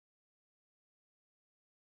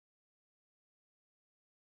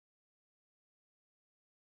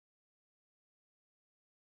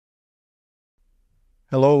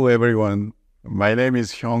Hello, everyone. My name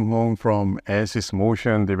is Hyung Hong from ANSYS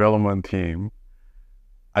Motion Development Team.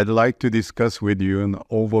 I'd like to discuss with you an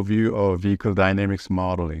overview of vehicle dynamics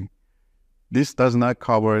modeling. This does not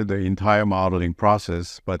cover the entire modeling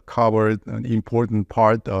process, but covers an important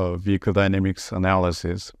part of vehicle dynamics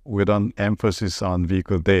analysis with an emphasis on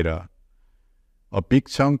vehicle data. A big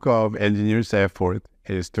chunk of engineers' effort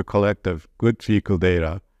is to collect a good vehicle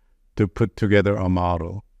data to put together a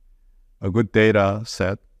model. A good data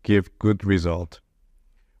set gives good result.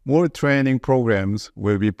 More training programs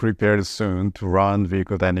will be prepared soon to run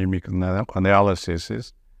vehicle dynamic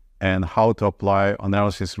analysis and how to apply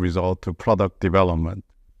analysis result to product development.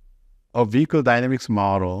 A vehicle dynamics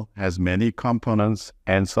model has many components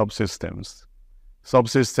and subsystems.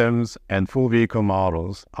 Subsystems and full vehicle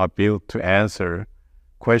models are built to answer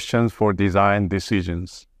questions for design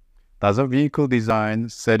decisions. Does a vehicle design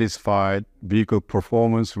satisfy vehicle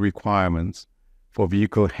performance requirements for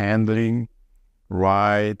vehicle handling,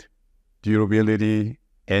 ride, durability,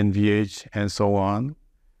 NVH, and so on?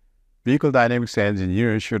 Vehicle dynamics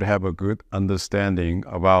engineers should have a good understanding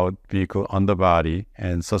about vehicle underbody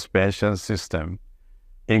and suspension system,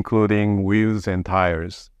 including wheels and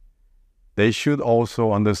tires. They should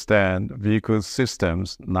also understand vehicle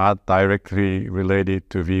systems not directly related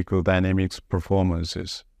to vehicle dynamics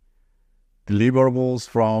performances. Deliverables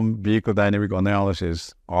from vehicle dynamic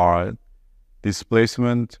analysis are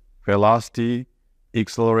displacement, velocity,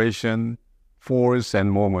 acceleration, force,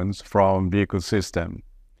 and moments from vehicle system.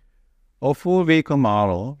 A full vehicle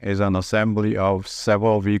model is an assembly of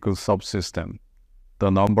several vehicle subsystems. The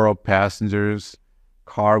number of passengers,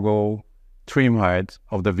 cargo, trim height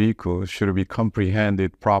of the vehicle should be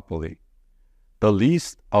comprehended properly. The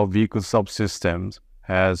list of vehicle subsystems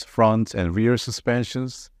has front and rear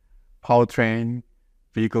suspensions, powertrain,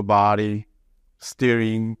 vehicle body,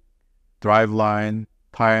 steering, driveline,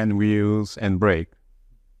 tire and wheels, and brake.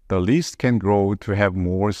 The list can grow to have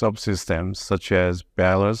more subsystems such as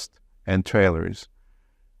ballast and trailers.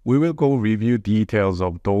 We will go review details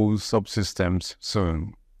of those subsystems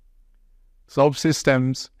soon.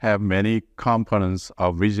 Subsystems have many components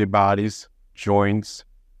of rigid bodies, joints,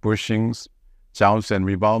 bushings, jounce and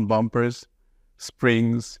rebound bumpers,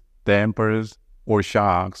 springs, dampers, or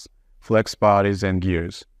shocks, flex bodies, and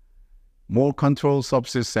gears. More control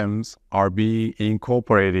subsystems are being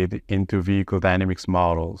incorporated into vehicle dynamics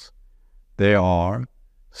models. They are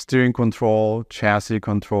steering control, chassis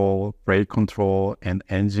control, brake control, and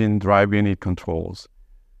engine drive unit controls.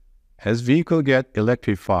 As vehicles get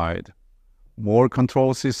electrified, more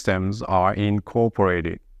control systems are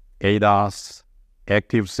incorporated. ADAS,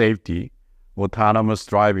 active safety, autonomous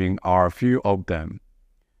driving are a few of them.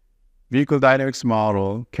 Vehicle dynamics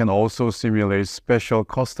model can also simulate special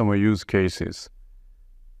customer use cases,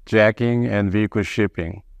 jacking and vehicle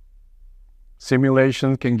shipping.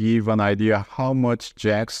 Simulation can give an idea how much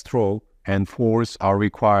jack stroke and force are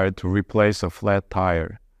required to replace a flat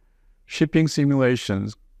tire. Shipping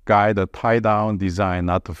simulations guide a tie-down design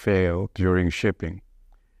not to fail during shipping.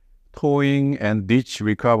 Towing and ditch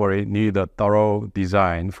recovery need a thorough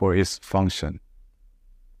design for its function.